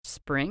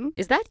Spring?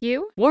 Is that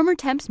you? Warmer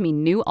temps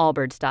mean new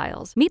Allbirds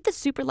styles. Meet the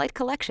Superlight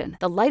Collection,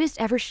 the lightest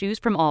ever shoes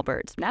from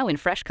Allbirds, now in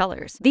fresh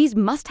colors. These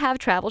must-have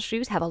travel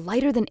shoes have a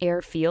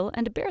lighter-than-air feel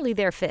and a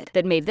barely-there fit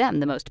that made them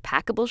the most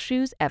packable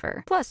shoes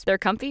ever. Plus, they're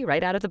comfy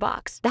right out of the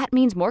box. That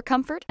means more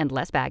comfort and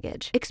less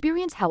baggage.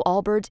 Experience how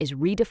Allbirds is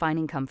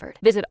redefining comfort.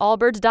 Visit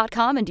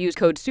allbirds.com and use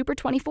code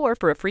SUPER24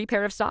 for a free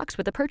pair of socks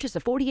with a purchase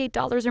of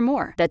 $48 or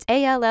more. That's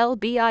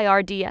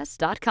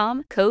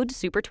ALLBIRDS.com, code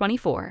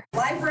SUPER24.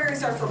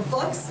 Libraries are for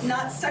books,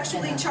 not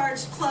sexually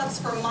charged clubs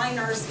for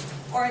minors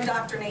or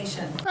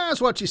indoctrination.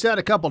 That's what she said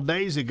a couple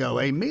days ago.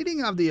 A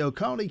meeting of the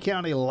Oconee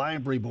County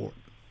Library Board.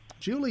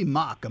 Julie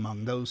Mauck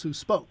among those who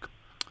spoke.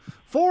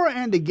 For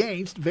and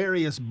against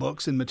various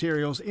books and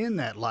materials in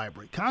that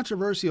library.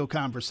 Controversial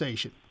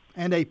conversation.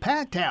 And a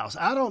packed house.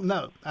 I don't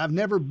know. I've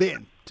never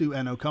been to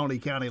an Oconee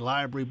County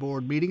Library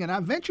Board meeting, and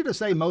I venture to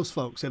say most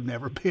folks have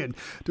never been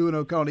to an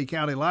Oconee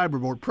County Library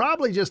Board.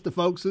 Probably just the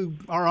folks who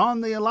are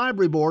on the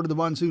library board are the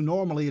ones who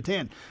normally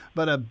attend.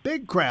 But a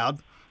big crowd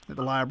at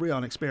the library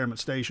on Experiment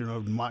Station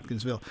Road in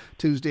Watkinsville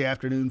Tuesday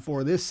afternoon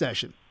for this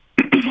session.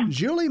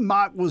 Julie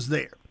Mauck was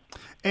there,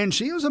 and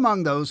she was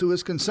among those who are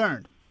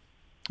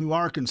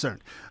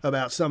concerned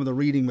about some of the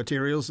reading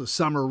materials, the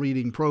summer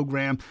reading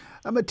program,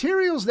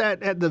 materials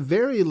that at the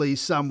very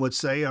least some would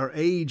say are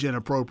age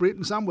inappropriate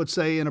and some would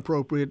say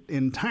inappropriate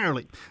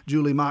entirely.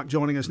 Julie Mauck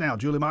joining us now.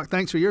 Julie Mauck,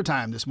 thanks for your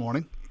time this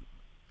morning.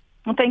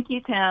 Well, thank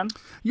you, Tim.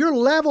 Your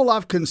level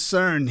of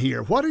concern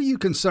here, what are you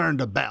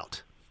concerned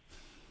about?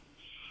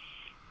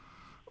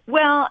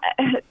 Well,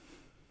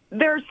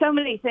 there are so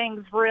many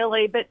things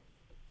really, but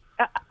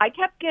I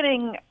kept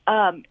getting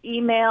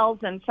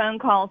emails and phone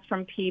calls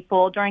from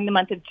people during the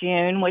month of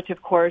June, which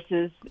of course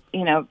is,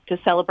 to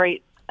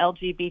celebrate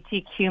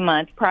LGBTQ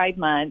month, Pride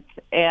Month,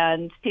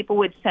 and people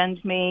would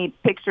send me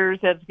pictures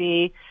of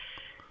the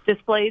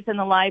displays in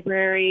the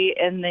library,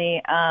 in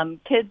the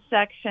kids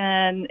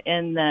section,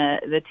 in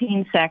the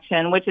teen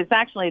section, which is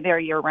actually there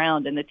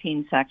year-round in the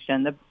teen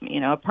section,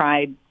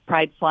 pride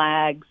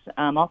flags,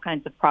 all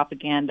kinds of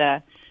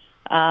propaganda.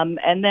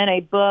 And then a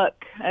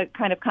book, a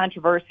kind of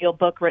controversial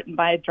book written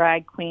by a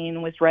drag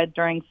queen, was read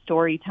during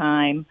story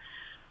time.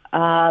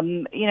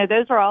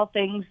 Those are all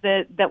things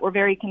that were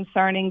very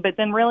concerning. But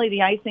then really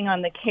the icing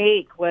on the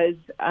cake was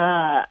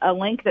a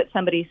link that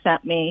somebody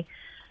sent me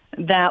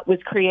that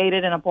was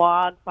created in a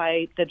blog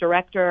by the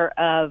director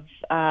of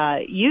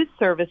youth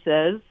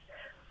services,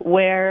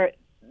 where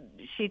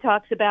she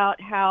talks about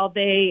how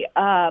the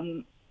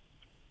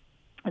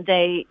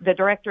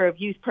director of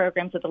youth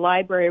programs at the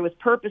library was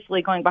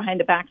purposely going behind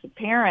the backs of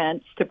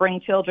parents to bring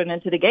children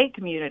into the gay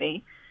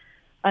community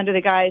under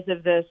the guise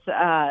of this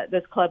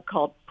club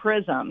called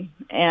PRISM.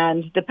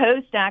 And the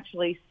Post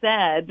actually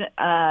said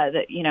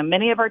that,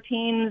 many of our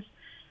teens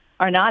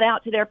are not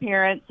out to their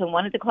parents and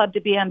wanted the club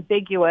to be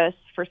ambiguous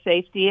for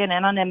safety and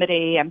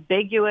anonymity.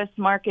 Ambiguous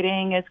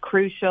marketing is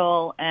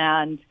crucial,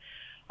 and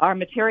our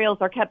materials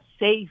are kept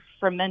safe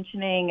from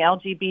mentioning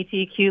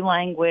LGBTQ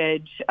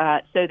language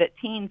so that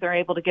teens are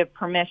able to give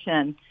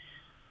permission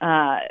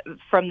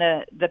from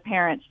the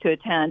parents to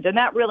attend. And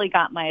that really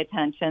got my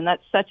attention.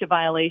 That's such a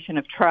violation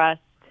of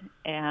trust,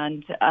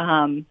 and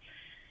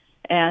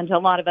a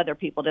lot of other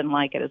people didn't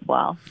like it as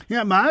well.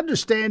 Yeah, my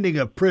understanding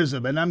of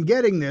PRISM, and I'm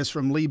getting this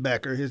from Lee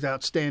Becker, his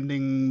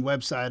outstanding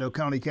website,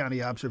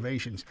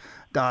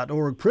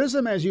 OconeeCountyObservations.org.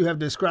 PRISM, as you have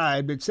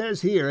described, it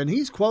says here, and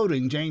he's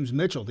quoting James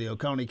Mitchell, the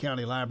Oconee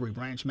County Library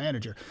branch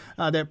manager,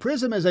 that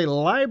PRISM is a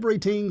library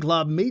teen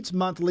club, meets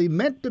monthly,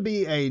 meant to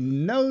be a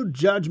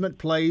no-judgment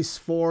place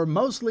for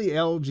mostly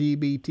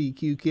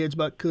LGBTQ kids,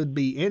 but could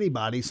be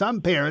anybody. Some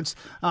parents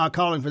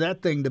calling for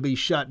that thing to be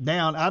shut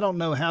down. I don't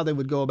know how they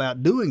would go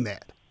about doing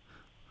that.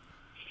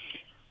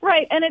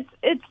 Right, and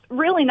it's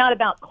really not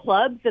about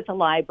clubs at the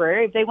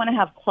library. They want to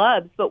have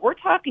clubs, but we're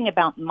talking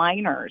about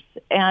minors.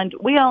 And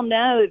we all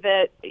know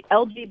that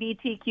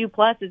LGBTQ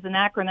plus is an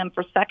acronym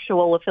for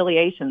sexual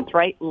affiliations,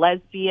 right?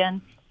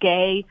 Lesbian,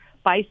 gay,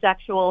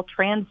 bisexual,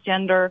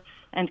 transgender,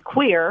 and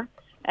queer.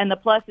 And the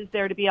plus is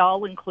there to be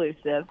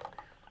all-inclusive.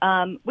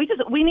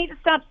 We need to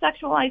stop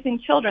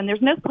sexualizing children.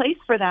 There's no place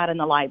for that in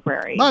the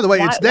library. By the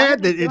way, it's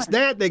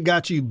that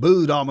got you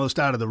booed almost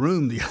out of the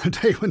room the other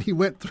day when you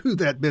went through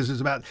that business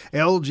about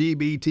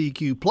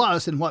LGBTQ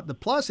plus and what the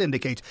plus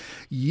indicates.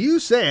 You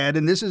said,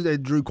 and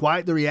it drew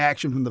quite the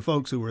reaction from the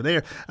folks who were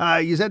there.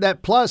 You said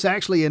that plus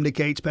actually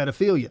indicates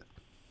pedophilia.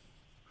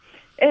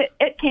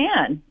 It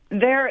can.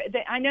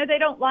 I know they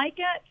don't like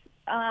it,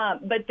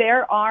 but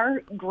there are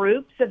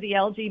groups of the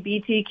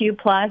LGBTQ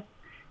plus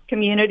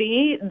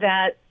community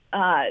that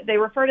they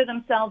refer to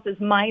themselves as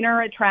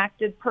minor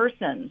attracted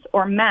persons,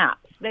 or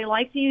MAPs. They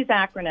like to use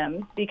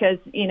acronyms because,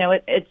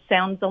 it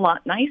sounds a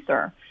lot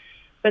nicer.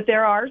 But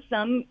there are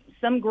some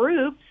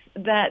groups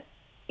that,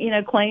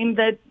 claim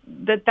that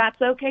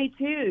that's okay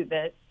too,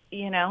 that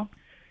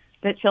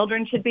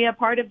children should be a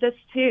part of this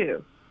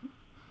too.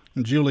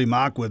 Julie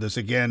Mauck with us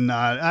again.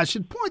 I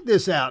should point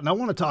this out, and I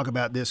want to talk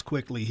about this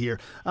quickly here.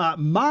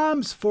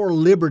 Moms for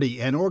Liberty,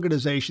 an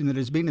organization that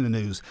has been in the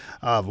news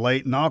of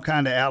late, and all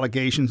kind of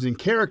allegations and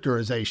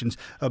characterizations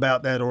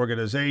about that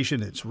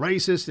organization. It's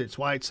racist, it's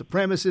white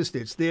supremacist,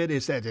 it's this,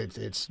 it's that,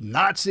 it's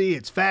Nazi,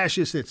 it's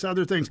fascist, it's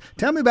other things.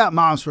 Tell me about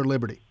Moms for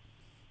Liberty.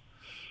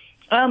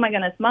 Oh, my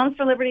goodness. Moms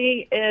for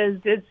Liberty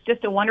it's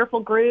just a wonderful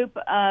group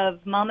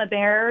of mama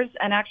bears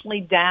and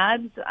actually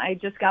dads. I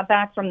just got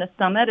back from the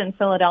summit in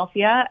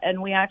Philadelphia,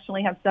 and we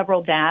actually have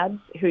several dads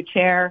who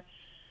chair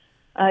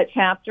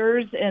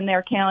chapters in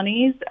their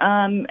counties.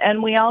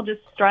 And we all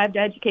just strive to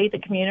educate the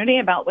community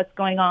about what's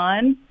going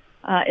on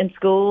in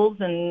schools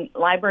and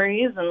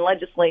libraries and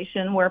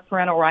legislation where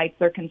parental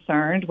rights are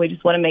concerned. We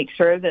just want to make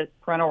sure that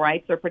parental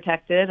rights are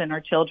protected and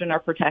our children are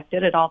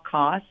protected at all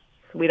costs.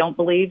 We don't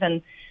believe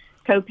in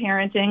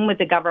co-parenting with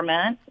the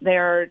government.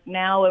 There are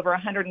now over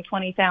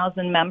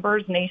 120,000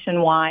 members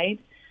nationwide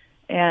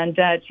and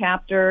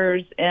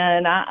chapters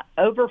in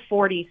over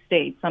 40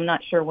 states. I'm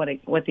not sure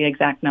what the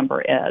exact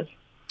number is.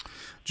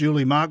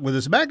 Julie Mauck with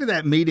us. Back to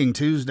that meeting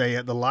Tuesday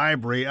at the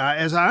library.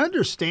 As I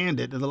understand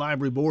it, at the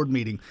library board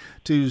meeting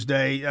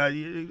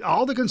Tuesday,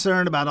 all the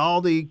concern about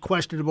all the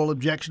questionable,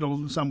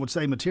 objectionable, some would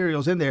say,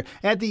 materials in there.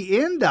 At the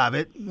end of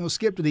it, we'll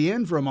skip to the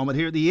end for a moment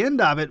here. At the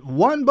end of it,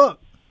 one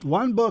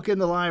book in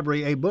the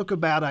library, a book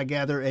about, I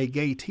gather, a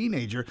gay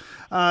teenager.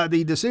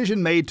 The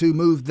decision made to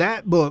move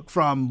that book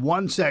from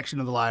one section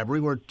of the library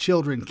where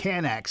children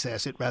can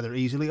access it rather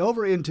easily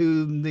over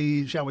into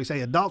the, shall we say,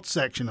 adult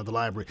section of the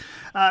library.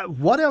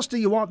 What else do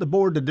you want the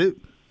board to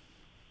do?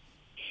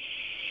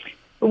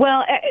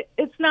 Well,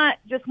 it's not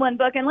just one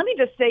book. And let me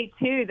just say,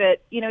 too,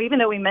 that, even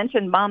though we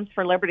mentioned Moms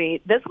for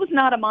Liberty, this was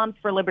not a Moms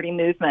for Liberty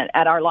movement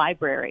at our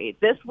library.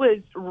 This was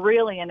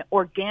really an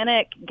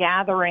organic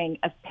gathering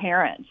of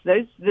parents.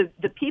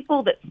 The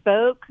people that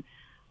spoke,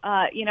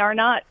 are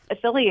not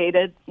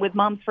affiliated with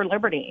Moms for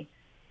Liberty.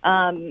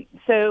 So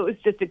it was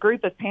just a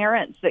group of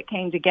parents that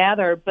came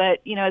together.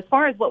 But, as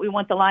far as what we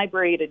want the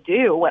library to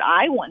do, what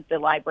I want the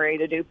library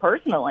to do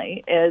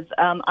personally is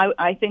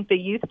I think the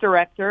youth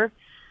director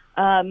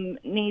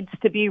needs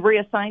to be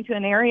reassigned to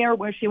an area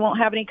where she won't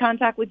have any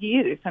contact with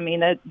youth. I mean,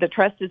 the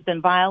trust has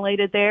been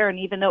violated there, and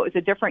even though it was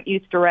a different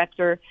youth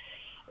director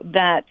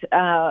that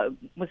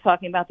was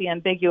talking about the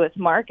ambiguous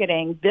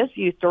marketing, this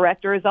youth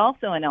director is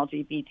also an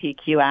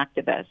LGBTQ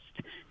activist.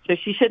 So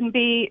she shouldn't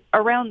be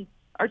around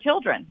our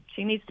children.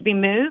 She needs to be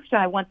moved.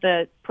 I want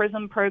the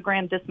PRISM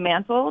program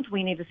dismantled.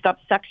 We need to stop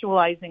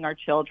sexualizing our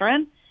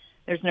children.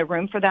 There's no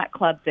room for that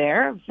club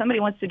there. If somebody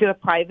wants to do a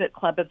private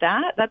club of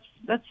that,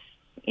 that's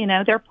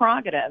their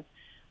prerogative.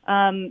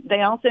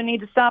 They also need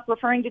to stop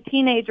referring to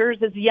teenagers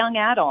as young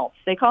adults.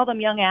 They call them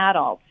young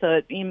adults,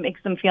 so it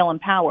makes them feel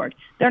empowered.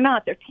 They're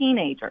not. They're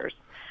teenagers.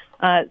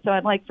 So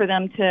I'd like for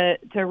them to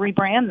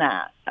rebrand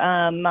that.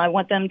 I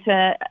want them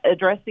to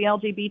address the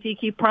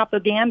LGBTQ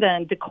propaganda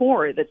and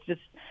decor that's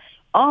just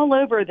all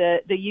over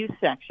the youth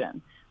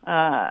section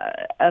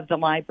of the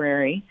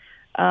library.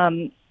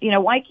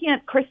 Why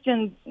can't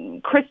Christian,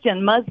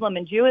 Muslim,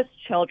 and Jewish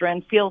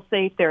children feel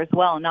safe there as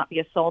well and not be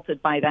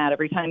assaulted by that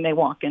every time they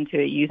walk into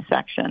a youth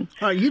section?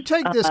 You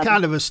take this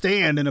kind of a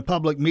stand in a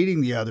public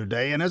meeting the other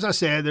day, and as I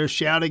said, they're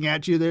shouting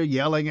at you, they're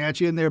yelling at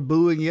you, and they're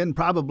booing you, and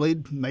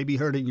probably maybe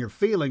hurting your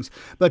feelings.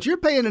 But you're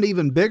paying an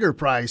even bigger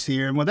price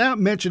here, and without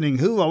mentioning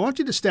who, I want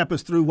you to step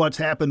us through what's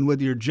happened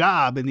with your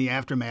job in the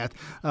aftermath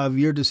of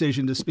your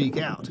decision to speak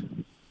out.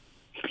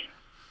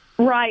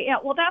 Right. Yeah.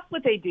 Well, that's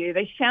what they do.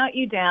 They shout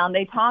you down.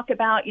 They talk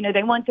about,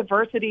 they want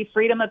diversity,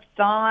 freedom of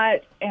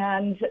thought,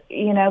 and,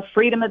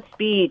 freedom of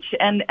speech.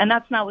 And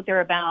that's not what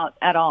they're about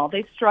at all.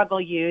 They struggle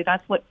you.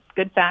 That's what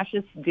good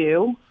fascists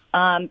do.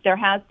 There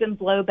has been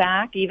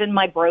blowback. Even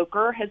my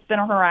broker has been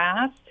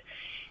harassed.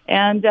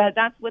 And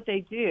that's what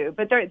they do.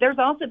 But there's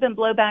also been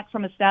blowback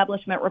from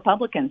establishment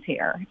Republicans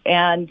here.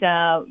 And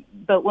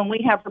but when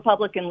we have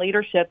Republican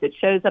leadership that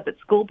shows up at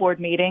school board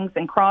meetings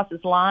and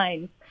crosses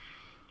lines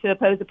to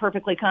oppose a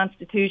perfectly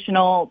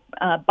constitutional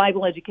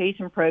Bible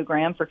education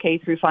program for K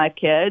through 5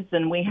 kids,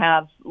 and we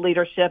have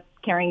leadership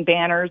carrying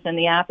banners in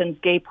the Athens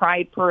Gay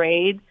Pride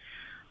Parade.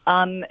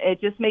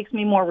 It just makes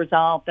me more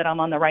resolved that I'm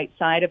on the right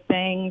side of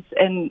things.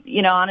 And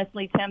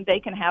honestly, Tim, they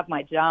can have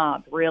my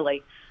job,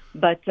 really,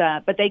 but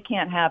they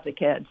can't have the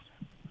kids.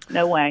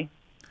 No way.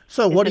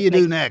 So what do you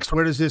do next?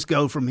 Where does this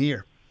go from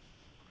here?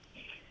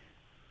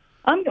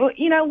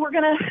 We're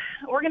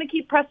gonna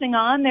keep pressing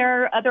on.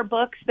 There are other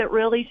books that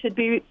really should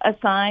be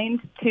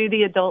assigned to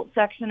the adult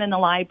section in the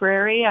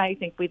library. I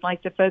think we'd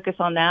like to focus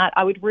on that.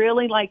 I would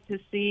really like to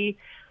see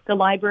the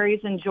libraries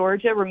in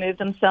Georgia remove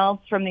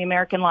themselves from the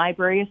American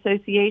Library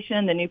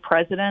Association. The new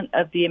president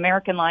of the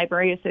American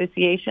Library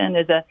Association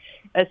is a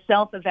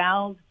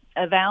self-avowed,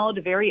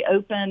 very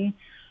open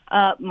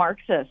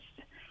Marxist.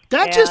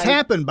 That just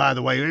happened, by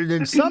the way,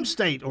 in some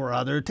state or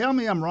other. Tell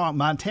me I'm wrong.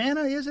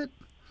 Montana, is it?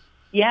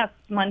 Yes,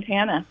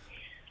 Montana.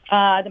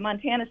 The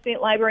Montana State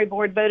Library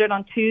Board voted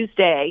on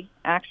Tuesday,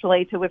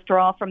 actually, to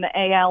withdraw from the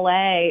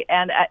ALA,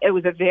 and it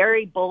was a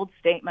very bold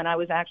statement. I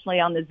was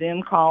actually on the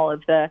Zoom call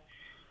of the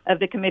of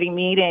the committee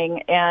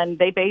meeting, and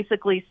they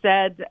basically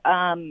said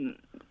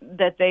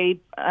that they,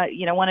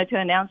 wanted to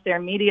announce their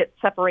immediate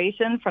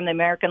separation from the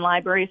American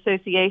Library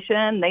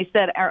Association. They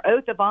said our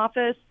oath of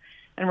office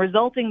and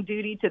resulting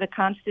duty to the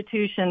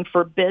Constitution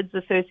forbids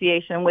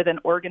association with an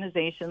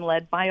organization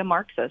led by a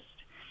Marxist.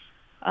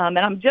 And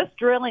I'm just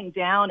drilling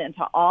down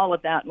into all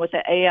of that and what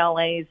the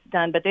ALA's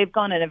done, but they've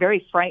gone in a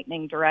very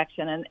frightening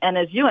direction. And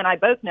as you and I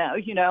both know,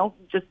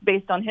 just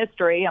based on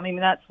history, I mean,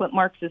 that's what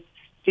Marxists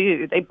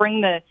do. They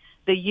bring the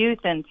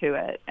youth into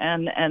it.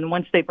 And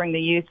once they bring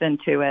the youth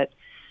into it,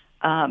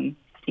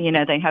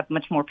 they have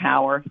much more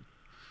power.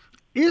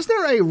 Is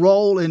there a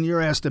role in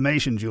your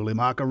estimation, Julie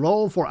Mauck, a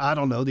role for,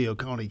 the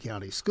Oconee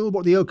County School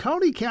Board? The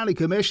Oconee County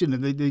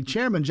Commission, the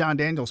chairman, John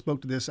Daniels,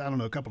 spoke to this,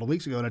 a couple of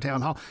weeks ago in a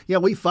town hall. Yeah,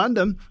 we fund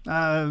them,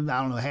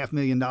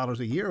 $500,000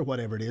 a year or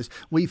whatever it is.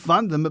 We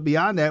fund them, but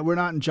beyond that, we're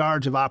not in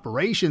charge of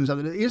operations.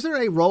 Is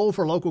there a role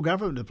for local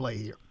government to play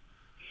here?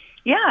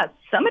 Yeah,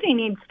 somebody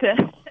needs to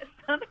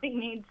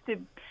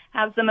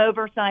have some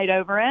oversight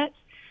over it.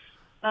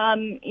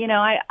 I'm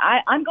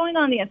going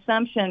on the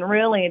assumption,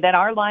 really, that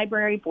our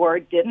library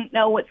board didn't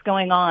know what's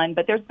going on,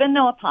 but there's been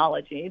no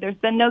apology. There's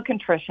been no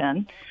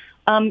contrition.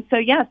 So,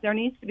 yes, there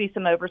needs to be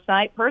some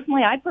oversight.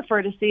 Personally, I'd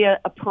prefer to see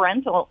a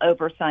parental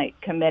oversight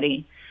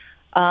committee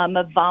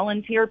of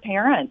volunteer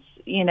parents,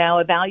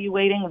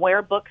 evaluating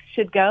where books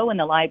should go in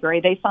the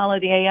library. They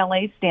follow the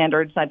ALA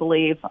standards, I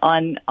believe,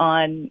 on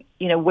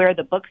where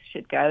the books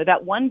should go.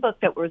 That one book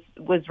that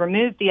was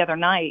removed the other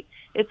night,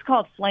 it's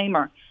called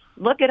Flamer.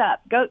 Look it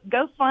up. Go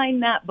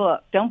find that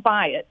book. Don't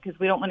buy it because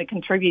we don't want to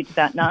contribute to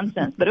that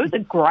nonsense. But it was a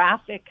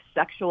graphic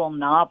sexual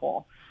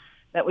novel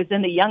that was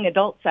in the young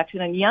adult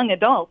section. And young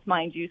adults,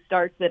 mind you,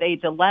 starts at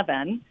age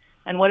 11.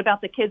 And what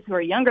about the kids who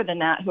are younger than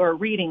that who are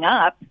reading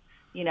up,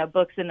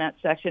 books in that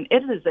section?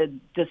 It is a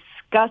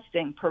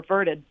disgusting,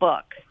 perverted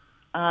book.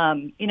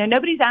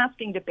 Nobody's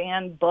asking to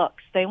ban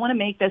books. They want to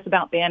make this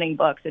about banning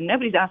books, and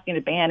nobody's asking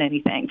to ban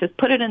anything. Just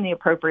put it in the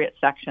appropriate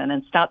section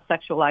and stop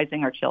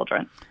sexualizing our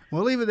children.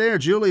 We'll leave it there.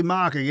 Julie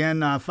Mauck,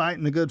 again,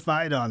 fighting the good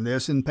fight on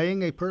this and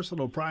paying a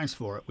personal price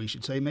for it, we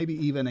should say, maybe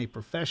even a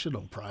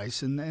professional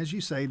price. And as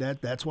you say,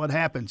 that's what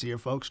happens here.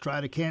 Folks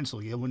try to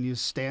cancel you when you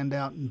stand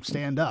out and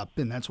stand up,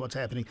 and that's what's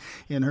happening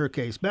in her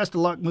case. Best of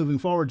luck moving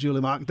forward,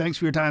 Julie Mauck. Thanks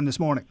for your time this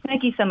morning.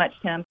 Thank you so much,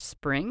 Tim.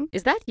 Spring?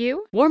 Is that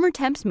you? Warmer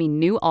temps mean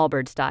new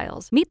Allbirds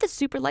styles. Meet the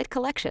Super Light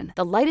Collection,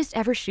 the lightest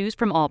ever shoes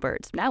from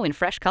Allbirds, now in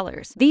fresh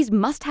colors. These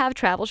must-have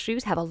travel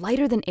shoes have a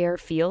lighter-than-air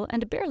feel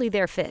and a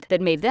barely-there fit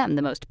that made them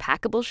the most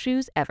packable shoes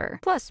ever.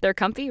 Plus, they're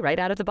comfy right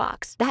out of the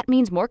box. That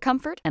means more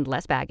comfort and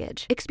less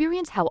baggage.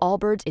 Experience how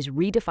Allbirds is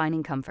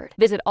redefining comfort.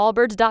 Visit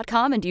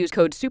allbirds.com and use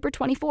code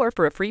SUPER24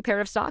 for a free pair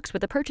of socks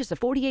with a purchase of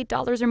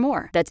 $48 or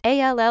more. That's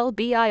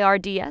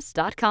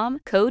ALLBIRDS.com,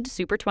 code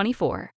SUPER24.